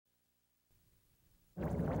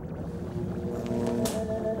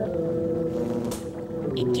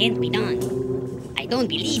It can't be done. I don't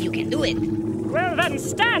believe you can do it. Well, then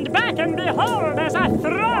stand back and behold as I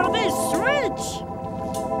throw this switch!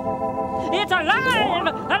 It's alive!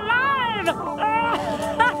 Alive!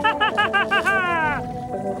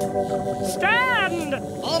 Stand!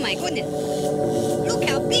 Oh my goodness! Look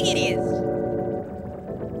how big it is!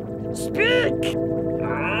 Speak!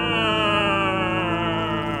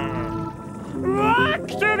 Walk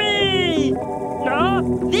to me! No,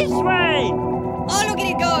 this way! Oh, look at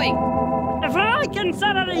it going!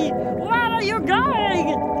 Frankenstein! Where are you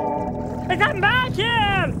going? Come back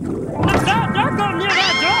here! Don't go near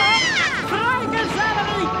that door!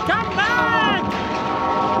 Frankenstein! Come back!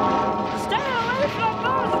 Stay away from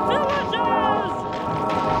those villagers!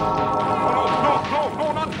 No,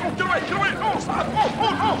 not, get away, no, stop,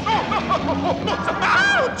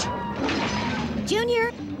 ouch! Junior!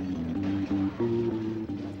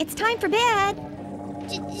 It's time for bed.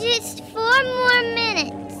 Just 4 more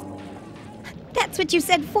minutes. That's what you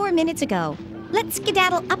said 4 minutes ago. Let's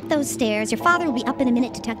skedaddle up those stairs. Your father will be up in a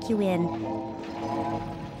minute to tuck you in.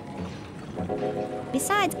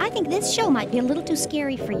 Besides, I think this show might be a little too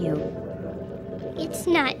scary for you. It's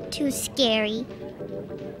not too scary.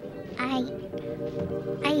 I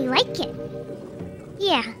like it.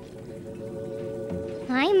 Yeah.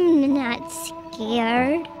 I'm not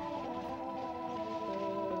scared.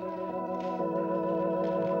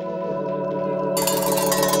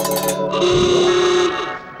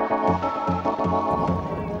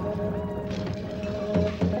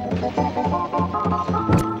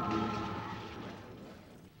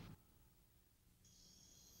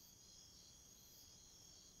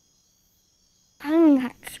 I'm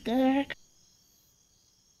not scared.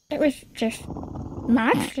 It was just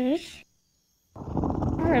monsters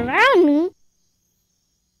all around me.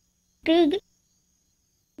 Big,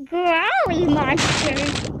 growly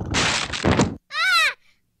monsters. Ah!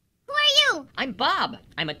 Who are you? I'm Bob.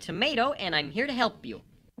 I'm a tomato, and I'm here to help you.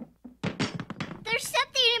 There's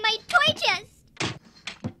something in my toy chest.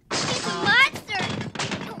 It's a monster.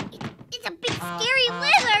 Oh, it's a big, scary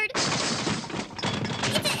lizard.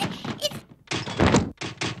 It's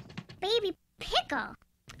baby pickle.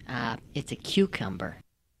 It's a cucumber.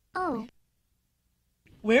 Oh.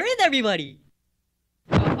 Where is everybody?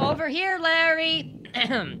 Over here, Larry.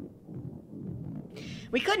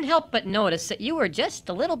 We couldn't help but notice that you were just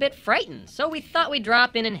a little bit frightened, so we thought we'd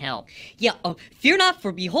drop in and help. Yeah, fear not,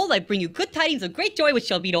 for behold, I bring you good tidings of great joy, which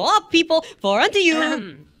shall be to all people, for unto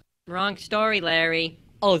you... Wrong story, Larry.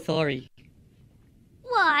 Oh, sorry.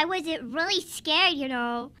 Well, I wasn't really scared, you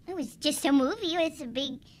know. It was just a movie. It's a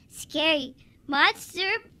big, scary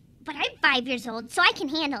monster. But I'm 5 years old, so I can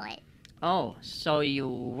handle it. Oh, so you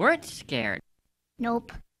weren't scared?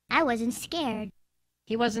 Nope, I wasn't scared.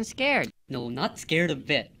 He wasn't scared? No, not scared a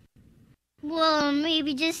bit. Well,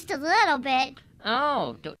 maybe just a little bit.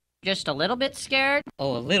 Oh, just a little bit scared?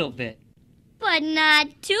 Oh, a little bit. But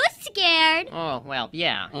not too scared. Oh, well,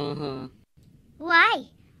 yeah. Uh-huh. Why?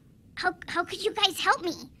 How could you guys help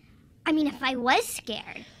me? I mean, if I was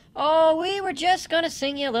scared. Oh, we were just gonna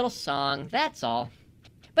sing you a little song, that's all.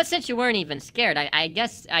 But since you weren't even scared, I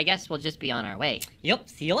guess we'll just be on our way. Yep,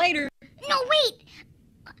 see you later. No, wait!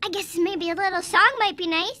 I guess maybe a little song might be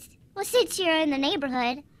nice. Well, since you're in the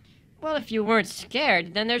neighborhood. Well, if you weren't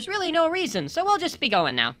scared, then there's really no reason, so we'll just be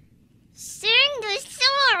going now. Sing the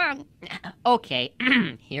song! Okay,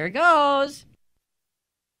 here goes.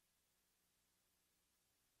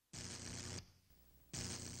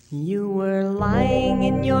 You were lying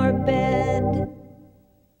in your bed.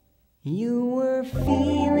 You were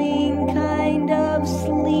feeling kind of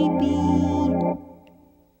sleepy,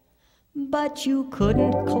 but you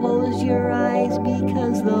couldn't close your eyes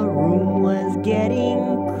because the room was getting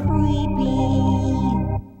creepy.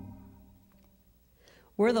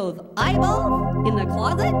 Were those eyeballs in the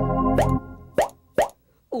closet?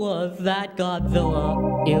 Was that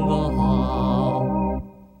Godzilla in the hall?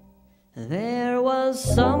 There was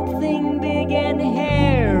something big and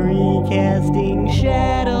hairy casting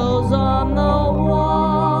shadows on the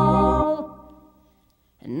wall.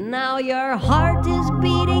 Now your heart is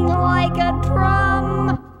beating like a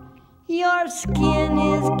drum. Your skin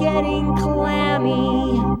is getting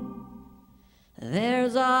clammy.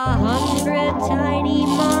 There's 100 tiny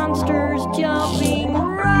monsters jumping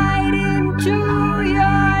right into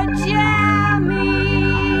your jammies.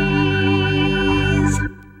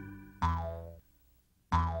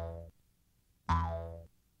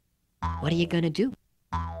 What are you gonna do?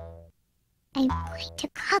 I'm going to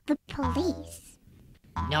call the police.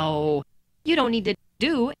 No, you don't need to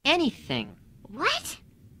do anything. What?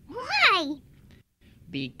 Why?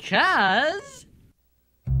 Because...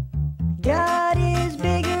 God is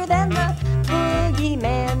bigger than the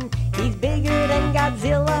boogeyman. He's bigger than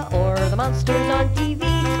Godzilla or the monsters on TV.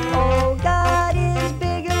 Oh, God is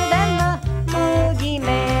bigger than the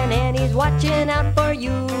boogeyman, and he's watching out for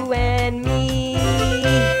you and me.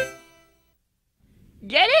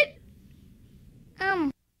 Get it?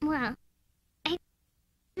 Well,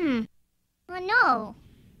 well, no.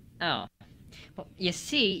 Oh. Well, you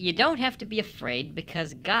see, you don't have to be afraid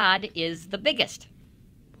because God is the biggest.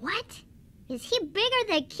 What? Is he bigger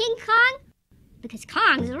than King Kong? Because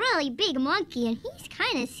Kong's a really big monkey and he's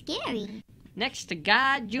kind of scary. Next to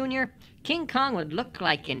God, Junior, King Kong would look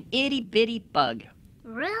like an itty-bitty bug.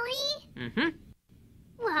 Really? Mm-hmm.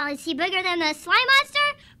 Well, is he bigger than the slime monster?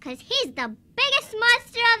 Because he's the biggest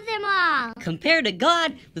monster of them all. Compared to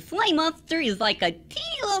God, the slime monster is like a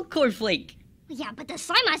teeny little cornflake. Yeah, but the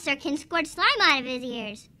slime monster can squirt slime out of his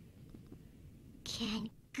ears. Can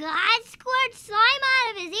God squirt slime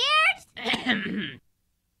out of his ears?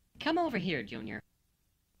 Come over here, Junior.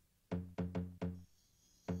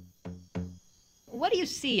 What do you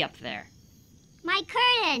see up there? My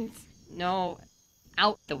curtains. No,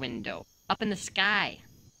 out the window, up in the sky.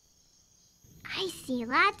 I see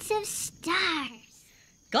lots of stars.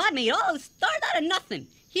 God made all those stars out of nothing.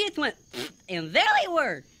 He just went, and there they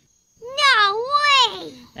were. No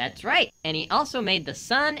way! That's right, and he also made the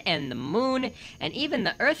sun and the moon and even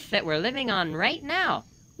the earth that we're living on right now.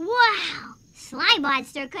 Wow! Slime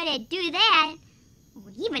Monster couldn't do that.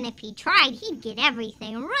 Well, even if he tried, he'd get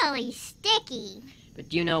everything really sticky. But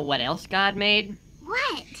do you know what else God made?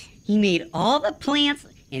 What? He made all the plants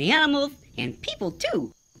and animals and people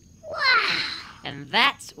too. Wow! And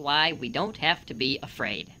that's why we don't have to be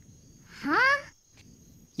afraid. Huh?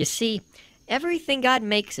 You see, everything God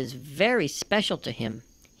makes is very special to him.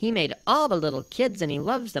 He made all the little kids and he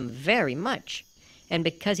loves them very much. And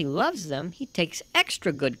because he loves them, he takes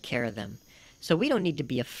extra good care of them. So we don't need to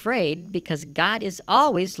be afraid because God is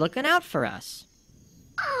always looking out for us.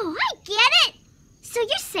 Oh, I get it! So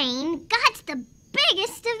you're saying God's the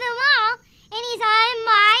biggest of them all, and he's on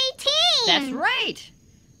my team! That's right!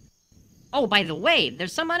 Oh, by the way,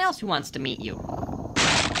 there's someone else who wants to meet you.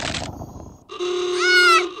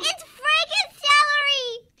 It's Franken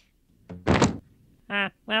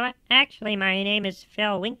Celery! Well, actually, my name is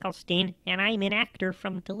Phil Winkelstein, and I'm an actor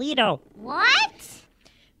from Toledo. What?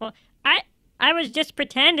 Well, I was just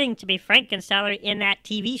pretending to be Franken-Celery in that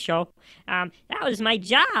TV show. That was my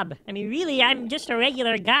job. I mean, really, I'm just a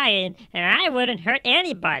regular guy, and I wouldn't hurt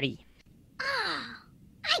anybody. Oh,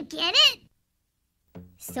 I get it.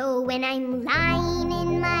 So when I'm lying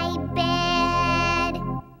in my bed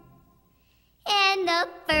and the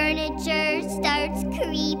furniture starts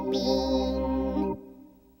creeping,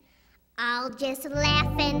 I'll just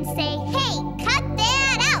laugh and say, hey, cut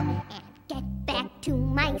that out, and get back to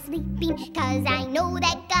my sleeping, 'cause I know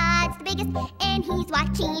that God's the biggest and he's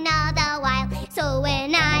watching all the while. So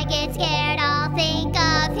when I get scared, I'll think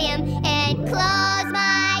of him and close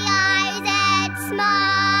my eyes and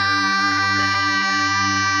smile.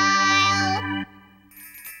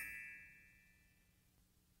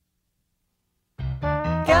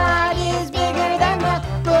 God is bigger than the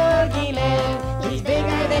boogeyman. He's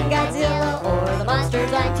bigger than Godzilla or the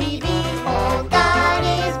monsters on TV. Oh, God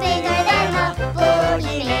is bigger than the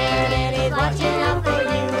boogeyman, and he's watching out for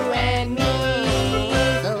you and me.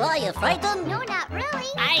 So are you frightened? No, not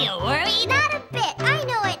really. Are you worried? Not a bit. I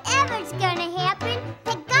know whatever's gonna happen,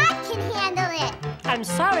 that God can handle it. I'm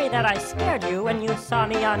sorry that I scared you when you saw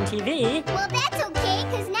me on TV. Well, that's okay,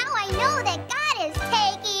 'cause now I know that God is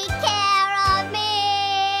taking care of me.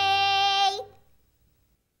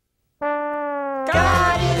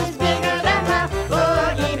 God is bigger than the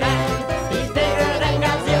boogeyman. He's bigger than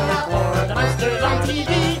Godzilla or the monsters on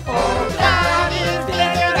TV. Oh, God is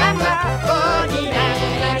bigger than the boogeyman,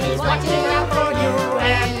 and he's watching out for you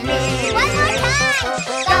and me. One more time.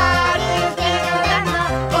 God is bigger than the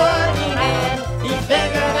boogeyman. He's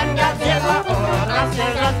bigger than Godzilla or the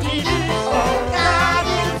monsters on TV. Oh, God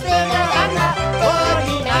is bigger than the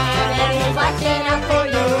boogeyman, and he's watching out for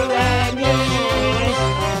you and me.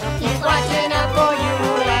 He's watching out for you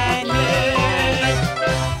and me.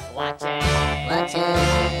 Watching.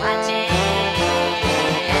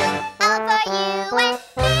 All for you and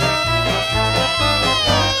me.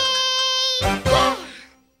 Yeah.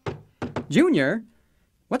 Junior,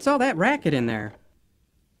 what's all that racket in there?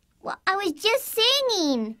 Well, I was just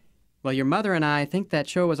singing. Well, your mother and I think that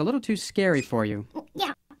show was a little too scary for you.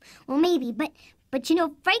 Yeah, well, maybe, but you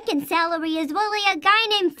know, Franken-Celery is really a guy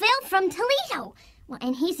named Phil from Toledo. Well,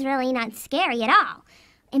 and he's really not scary at all.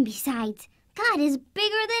 And besides, God is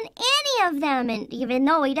bigger than any of them, and even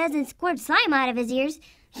though he doesn't squirt slime out of his ears,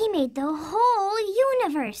 he made the whole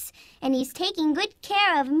universe, and he's taking good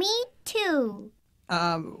care of me, too.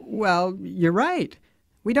 Well, you're right.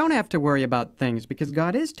 We don't have to worry about things because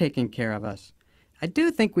God is taking care of us. I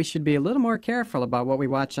do think we should be a little more careful about what we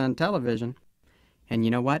watch on television. And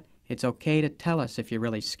you know what? It's okay to tell us if you're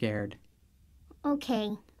really scared.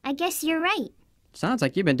 Okay, I guess you're right. Sounds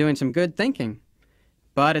like you've been doing some good thinking.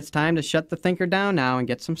 But it's time to shut the thinker down now and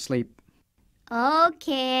get some sleep.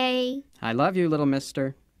 Okay. I love you, little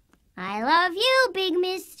mister. I love you, big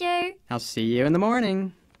mister. I'll see you in the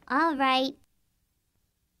morning. All right.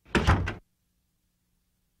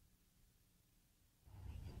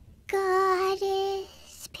 God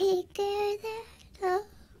is bigger than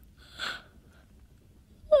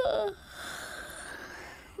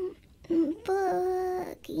the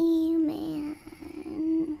boogeyman.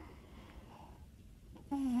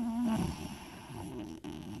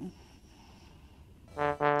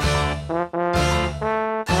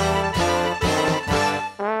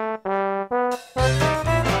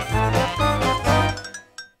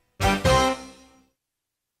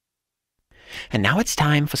 And now it's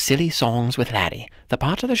time for Silly Songs with Laddie, the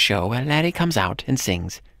part of the show where Laddie comes out and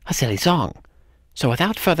sings a silly song. So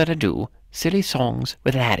without further ado, Silly Songs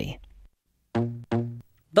with Laddie.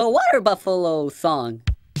 The Water Buffalo Song.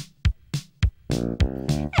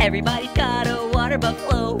 Everybody's got a water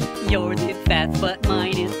buffalo. Yours is fast, but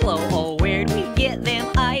mine is slow. Oh, where'd we get them?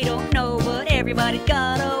 I don't know, but everybody's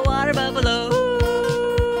got a water buffalo.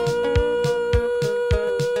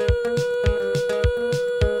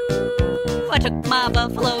 I took my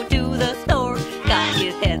buffalo to the store, got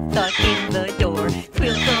his head stuck in the door,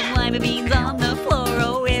 spilled some lima beans on the floor.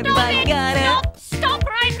 Oh, everybody got a... Stop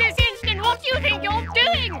right this instant! What do you think you're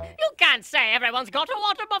doing? You can't say everyone's got a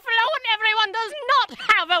water buffalo and everyone does not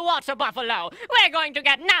have a water buffalo. We're going to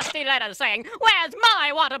get nasty letters saying, "Where's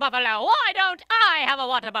my water buffalo? Why don't I have a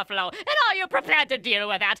water buffalo?" And are you prepared to deal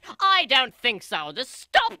with that? I don't think so. Just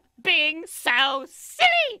stop being so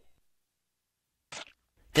silly!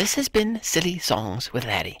 This has been Silly Songs with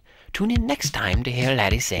Laddie. Tune in next time to hear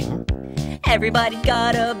Laddie sing. Everybody's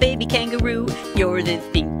got a baby kangaroo. Yours is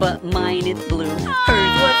pink, but mine is blue.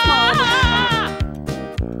 Hers was small.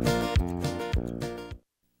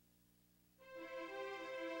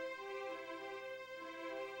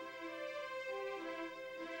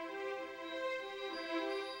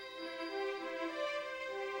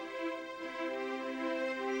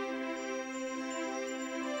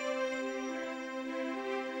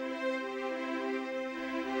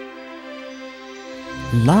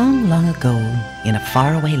 Long, long ago, in a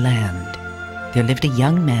faraway land, there lived a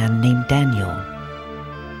young man named Daniel.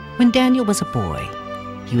 When Daniel was a boy,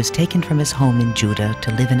 he was taken from his home in Judah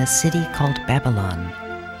to live in a city called Babylon,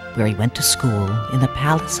 where he went to school in the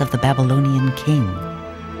palace of the Babylonian king.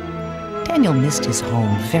 Daniel missed his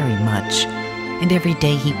home very much, and every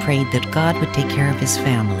day he prayed that God would take care of his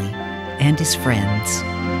family and his friends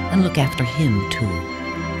and look after him too.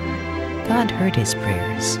 God heard his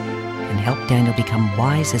prayers and helped Daniel become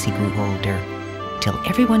wise as he grew older, till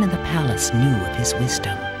everyone in the palace knew of his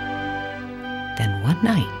wisdom. Then one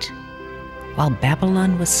night, while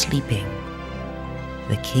Babylon was sleeping,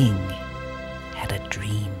 the king had a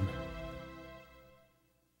dream.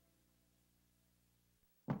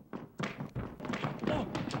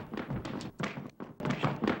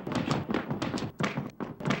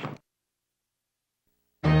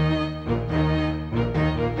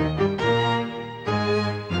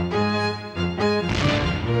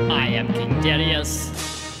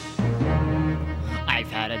 I've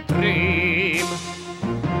had a dream,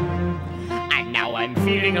 and now I'm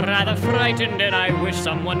feeling rather frightened, and I wish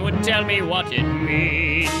someone would tell me what it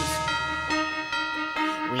means.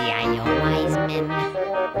 We are your wise men.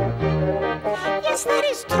 Yes, that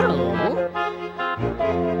is true.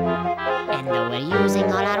 And though we're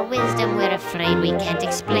using all our wisdom, we're afraid we can't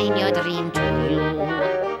explain your dream to you.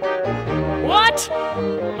 What?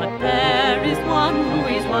 But there is one who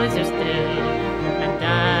is wiser still, and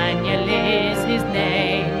Daniel is his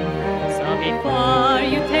name. So before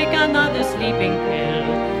you take another sleeping pill,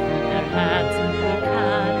 perhaps you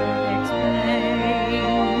can explain.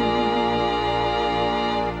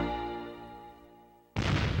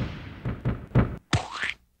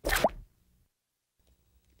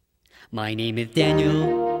 My name is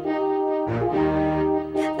Daniel.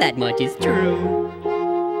 That much is true.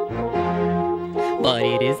 But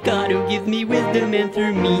it is God who gives me wisdom, and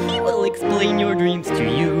through me he will explain your dreams to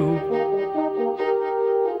you.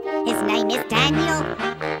 His name is Daniel.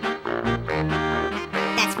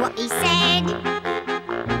 That's what he said.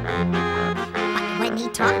 But when he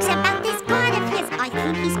talks about this God of his, I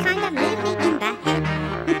think he's kind of little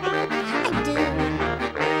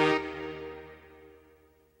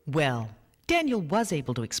Well, Daniel was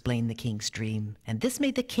able to explain the king's dream, and this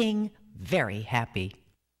made the king very happy.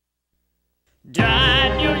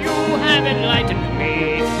 Daniel, you have enlightened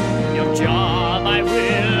me. Your job I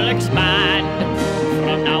will expand.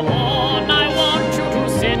 From now on, I want you to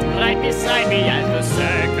sit right beside me as the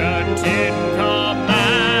second in command.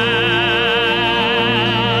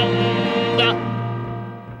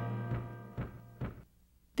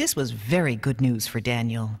 This was very good news for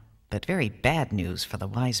Daniel, but very bad news for the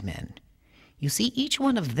wise men. You see, each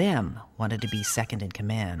one of them wanted to be second in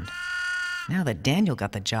command. Now that Daniel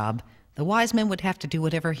got the job, the wise men would have to do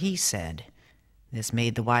whatever he said. This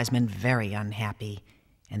made the wise men very unhappy,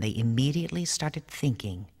 and they immediately started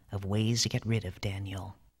thinking of ways to get rid of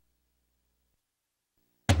Daniel.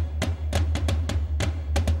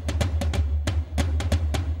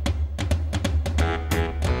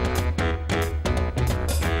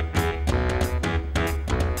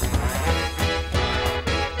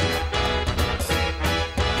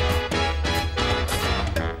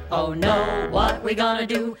 Oh no, what we gonna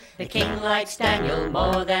do? The king likes Daniel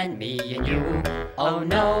more than me and you. Oh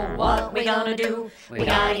no, what we gonna do? We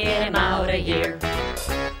gotta get him out of here.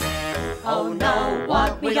 Oh no,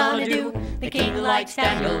 what we gonna do? The king likes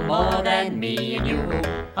Daniel more than me and you.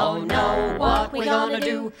 Oh no, what we gonna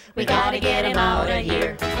do? We gotta get him out of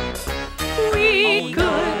here. We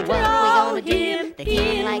could throw him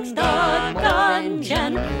in the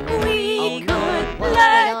dungeon. We could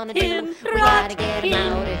let him rot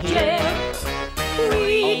in jail.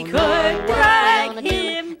 We could drag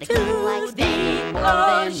him to the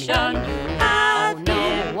ocean. Have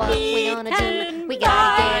him eaten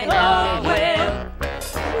by a whale.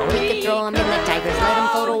 We could throw him in the tigers, let him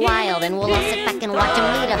float a while, then we'll all sit back and watch him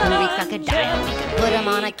meet a hungry crocodile. We could put him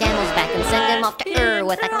on a camel's back and send him off to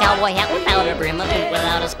with a cowboy hat without a brim, a boot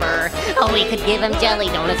without a spur. Oh, we could give him jelly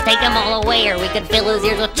donuts, take him all away, or we could fill his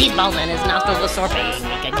ears with cheese balls and his nostrils with sorbet.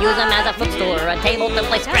 We could use him as a footstool or a table to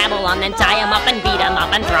play Scrabble on, then tie him up and beat him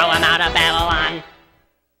up and throw him out of Babylon.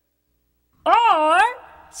 Or...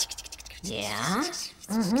 Yeah?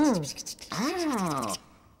 Oh.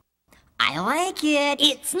 I like it.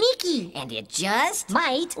 It's sneaky. And it just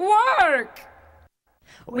might work.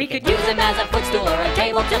 We could use him as a footstool or a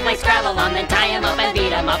table to play Scrabble on, then tie him up and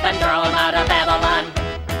beat him up and throw him out of Babylon.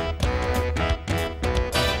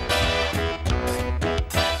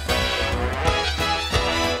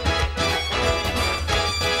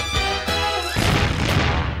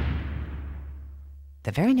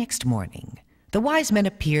 The very next morning, the wise men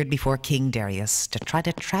appeared before King Darius to try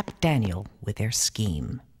to trap Daniel with their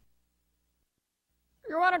scheme.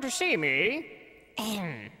 You wanted to see me?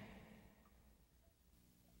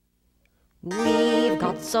 We've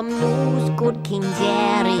got some news, good King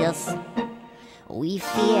Darius. We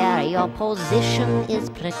fear your position is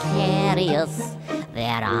precarious.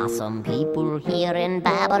 There are some people here in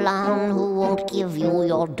Babylon who won't give you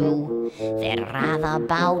your due. They'd rather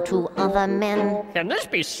bow to other men. Can this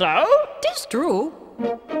be so? Tis true.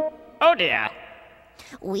 Oh dear.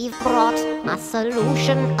 We've brought a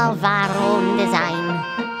solution of our own design.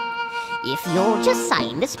 If you'll just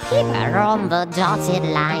sign this paper on the dotted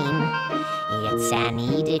line, it's an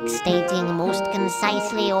edict stating most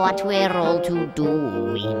concisely what we're all to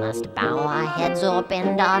do. We must bow our heads or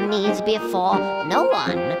bend our knees before no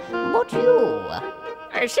one but you.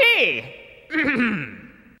 I see.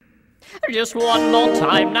 Just one more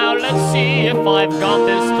time now, let's see if I've got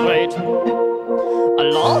this straight. A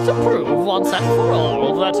law to prove once and for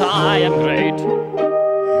all that I am great.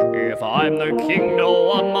 If I'm the king, no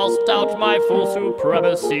one must doubt my full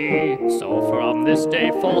supremacy. So from this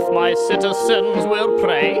day forth, my citizens will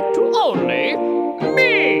pray to only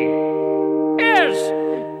me. Yes,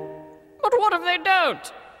 but what if they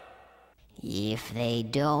don't? If they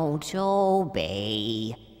don't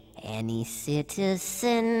obey, any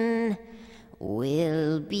citizen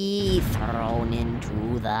will be thrown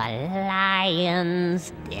into the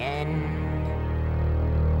lion's den.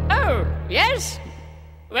 Oh, yes?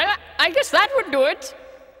 Well, I guess that would do it.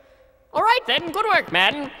 All right then, good work,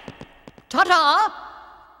 man. Ta-ta!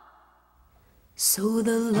 So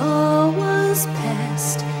the law was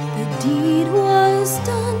passed, the deed was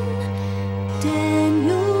done.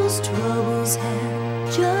 Daniel's troubles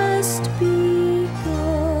had just begun.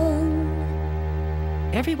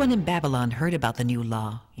 Everyone in Babylon heard about the new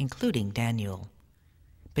law, including Daniel.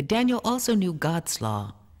 But Daniel also knew God's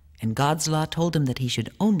law, and God's law told him that he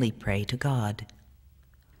should only pray to God.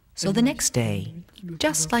 So the next day,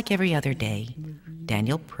 just like every other day,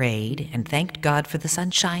 Daniel prayed and thanked God for the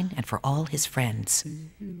sunshine and for all his friends.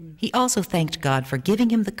 He also thanked God for giving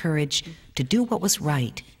him the courage to do what was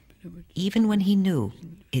right, even when he knew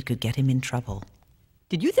it could get him in trouble.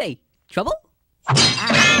 Did you say trouble?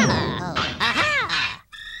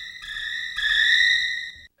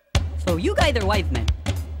 So you guys are wise men.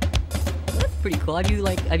 That's pretty cool. Have you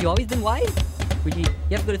always been wise? Or you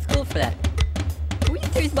have to go to school for that? Were you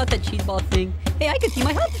serious about that cheese ball thing? Hey, I can see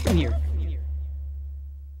my house from here.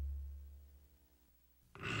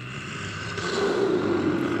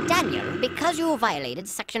 Daniel, because you violated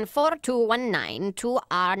Section 4219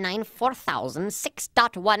 2R9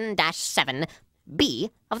 4006.1-7B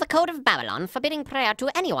of the Code of Babylon, forbidding prayer to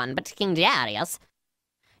anyone but King Darius,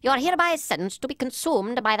 you are hereby sentenced to be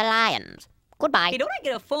consumed by the lions. Goodbye. Hey, don't I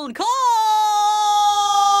get a phone call?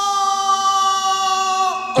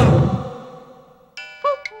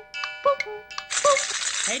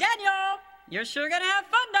 Hey, Daniel! You're sure gonna have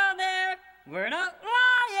fun down there. We're not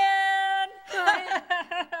lying!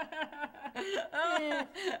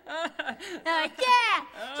 Yeah,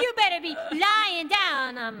 you better be lying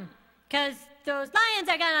down, 'cause those lions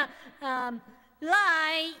are gonna,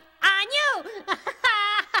 lie on you!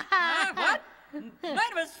 What?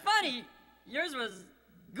 Mine was funny. Yours was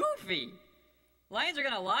goofy. Lions are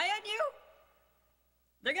gonna lie on you?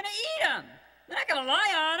 They're gonna eat them. They're not gonna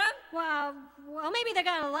lie on them. Well, maybe they're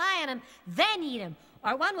gonna lie on him, then eat him.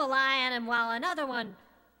 Or one will lie on him while another one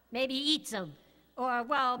maybe eats him. Or,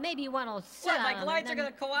 well, maybe one will sit on him. What, like lions are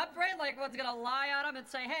gonna cooperate? Like one's gonna lie on him and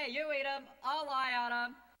say, hey, you eat him, I'll lie on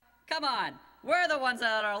him. Come on, we're the ones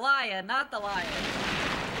that are lying, not the lions.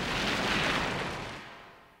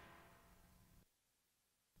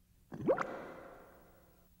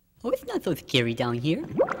 Oh, it's not so scary down here. A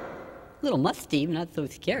little musty, not so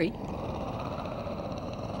scary.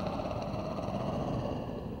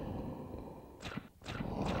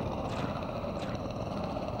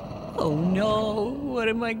 Oh no, what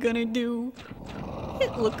am I gonna do?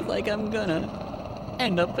 It looks like I'm gonna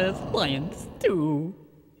end up as lion stew.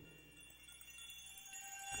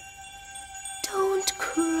 Don't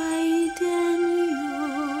cry,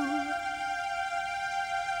 Daniel.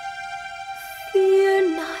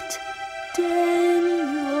 Fear not, Daniel.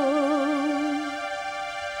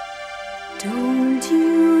 Don't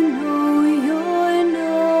you know you're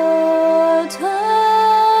not alone?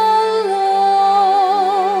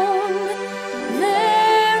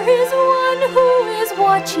 There is one who is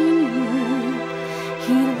watching you.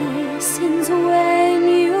 He listens when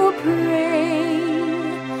you pray.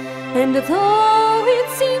 And though it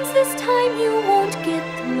seems this time you won't get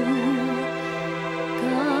through,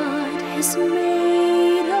 God has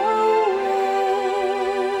made a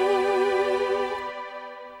way.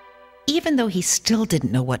 Even though he still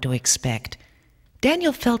didn't know what to expect,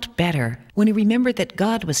 Daniel felt better when he remembered that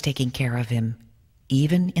God was taking care of him,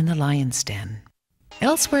 even in the lion's den.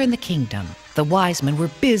 Elsewhere in the kingdom, the wise men were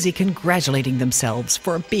busy congratulating themselves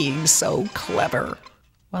for being so clever,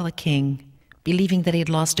 while the king, believing that he had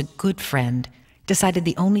lost a good friend, decided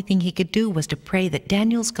the only thing he could do was to pray that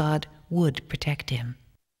Daniel's God would protect him.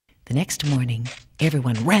 The next morning,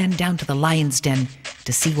 everyone ran down to the lion's den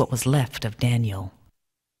to see what was left of Daniel.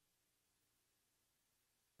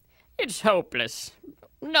 It's hopeless.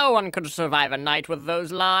 No one could survive a night with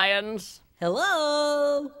those lions.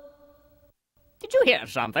 Hello? Did you hear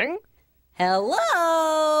something?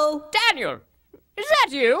 Hello? Daniel, is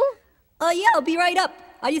that you? Yeah, I'll be right up.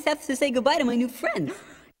 I just have to say goodbye to my new friends.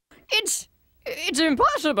 It's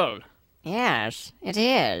impossible. Yes, it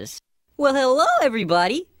is. Well, hello,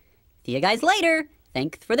 everybody. See you guys later.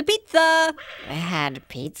 Thanks for the pizza. I had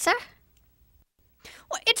pizza?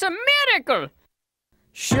 Well, it's a miracle.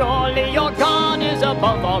 Surely your God is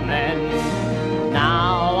above all men.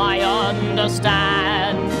 Now I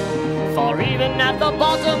understand. For even at the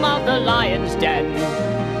bottom of the lion's den,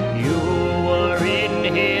 you were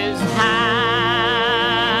in his hand.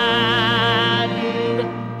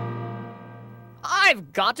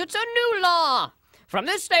 I've got it, a new law. From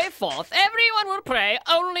this day forth, everyone will pray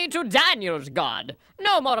only to Daniel's God.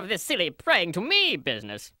 No more of this silly praying to me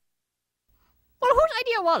business. Well, whose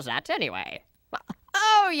idea was that, anyway?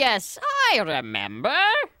 Oh, yes, I remember.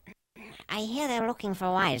 I hear they're looking for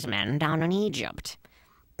wise men down in Egypt.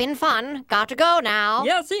 Been fun. Got to go now.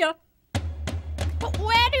 Yeah, see ya. But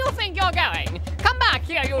where do you think you're going? Come back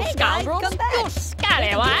here, you scoundrels. Guys, come back. You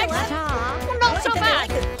scallywags.